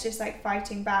yeah, it's just like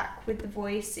fighting back with the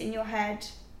voice in your head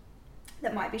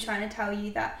that might be trying to tell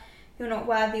you that you're not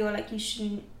worthy, or like you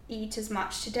shouldn't eat as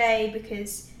much today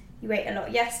because you ate a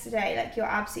lot yesterday. Like you're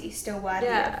absolutely still worthy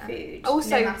of food.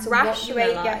 Also, no matter what you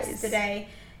ate yesterday.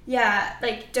 Yeah,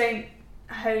 like don't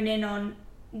hone in on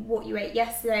what you ate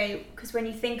yesterday, because when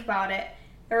you think about it,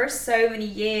 there are so many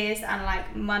years and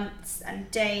like months and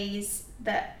days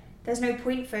that there's no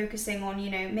point focusing on,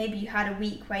 maybe you had a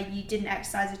week where you didn't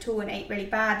exercise at all and ate really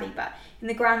badly, but in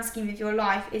the grand scheme of your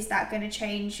life, is that going to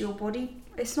change your body?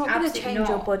 It's not going to change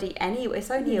your body anyway. It's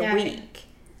only a week.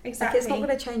 Exactly. Like, it's not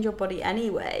going to change your body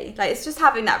anyway. Like, it's just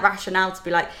having that rationale to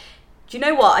be like, do you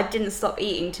know what? I didn't stop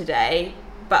eating today,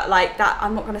 but like that,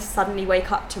 I'm not going to suddenly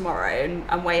wake up tomorrow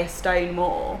and weigh a stone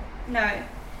more. No.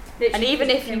 And even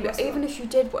if you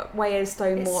did weigh a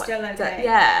stone more, still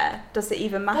okay. Does it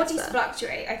even matter? Bodies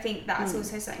fluctuate. I think that's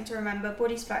also something to remember.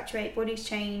 Bodies fluctuate, bodies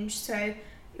change. So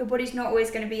your body's not always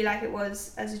going to be like it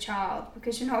was as a child,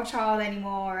 because you're not a child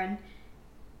anymore. And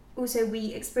also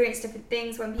we experience different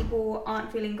things. When people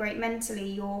aren't feeling great mentally,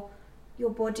 your your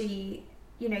body,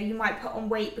 you know, you might put on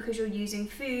weight because you're using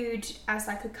food as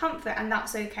like a comfort, and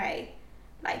that's okay.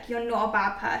 Like, you're not a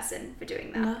bad person for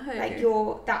doing that. No.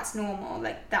 Like, that's normal.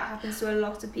 Like, that happens to a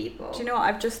lot of people. Do you know what?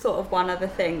 I've just thought of one other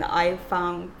thing that I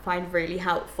find really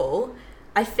helpful.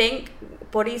 I think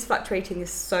bodies fluctuating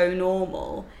is so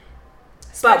normal,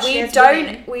 Especially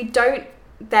but we don't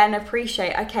then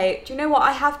appreciate, okay, do you know what?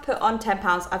 I have put on 10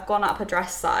 pounds. I've gone up a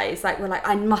dress size. Like, we're like,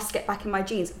 I must get back in my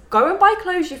jeans. Go and buy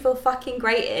clothes you feel fucking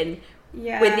great in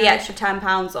with the extra 10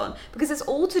 pounds on, because it's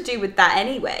all to do with that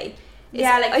anyway.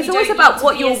 It's always about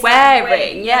what you're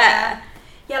wearing. Yeah,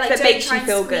 like, that don't makes try you and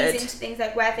feel squeeze good. into things,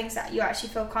 like, wear things that you actually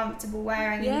feel comfortable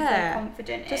wearing and you feel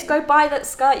confident in. Just go buy that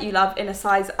skirt you love in a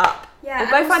size up. Yeah,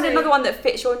 or go find another one that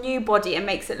fits your new body and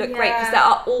makes it look great, because Yeah. there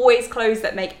are always clothes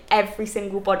that make every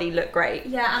single body look great.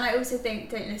 Yeah, and I also think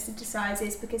don't listen to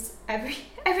sizes, because everywhere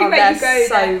they're you go,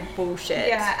 so bullshit.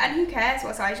 Yeah, and who cares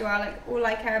what size you are? Like, all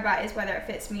I care about is whether it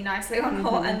fits me nicely or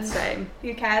not, and Same.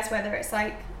 who cares whether it's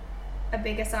like a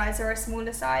bigger size or a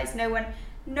smaller size.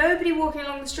 Nobody walking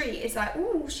along the street is like,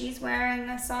 oh, she's wearing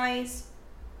a size,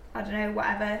 I don't know,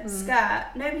 whatever skirt.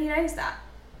 Nobody knows that.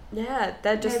 Yeah,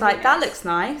 they're just Nobody like, that knows. looks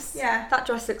nice. Yeah. That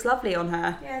dress looks lovely on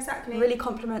her. Yeah, exactly. Really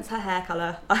compliments her hair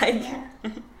colour. Like, Yeah.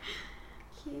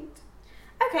 Cute.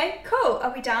 Okay, cool.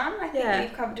 Are we done? I think Yeah.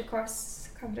 we've covered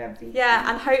everything. yeah,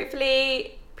 and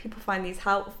hopefully people find these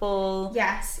helpful.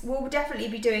 Yes, we'll definitely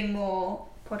be doing more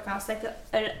podcasts like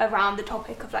around the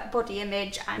topic of like body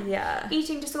image and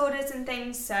eating disorders and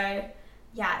things. So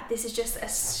yeah, this is just a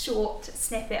short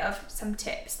snippet of some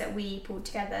tips that we pulled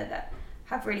together that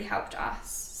have really helped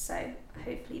us. So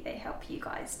hopefully they help you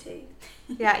guys too.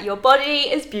 Yeah, your body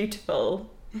is beautiful.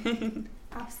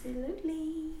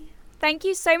 Absolutely. Thank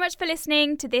you so much for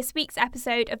listening to this week's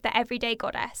episode of The Everyday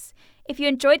Goddess. If you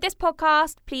enjoyed this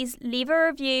podcast, please leave a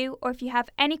review, or if you have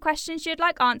any questions you'd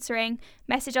like answering,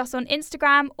 message us on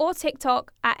Instagram or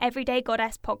TikTok at Everyday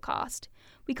Goddess Podcast.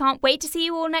 We can't wait to see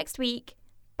you all next week.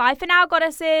 Bye for now,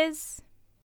 goddesses.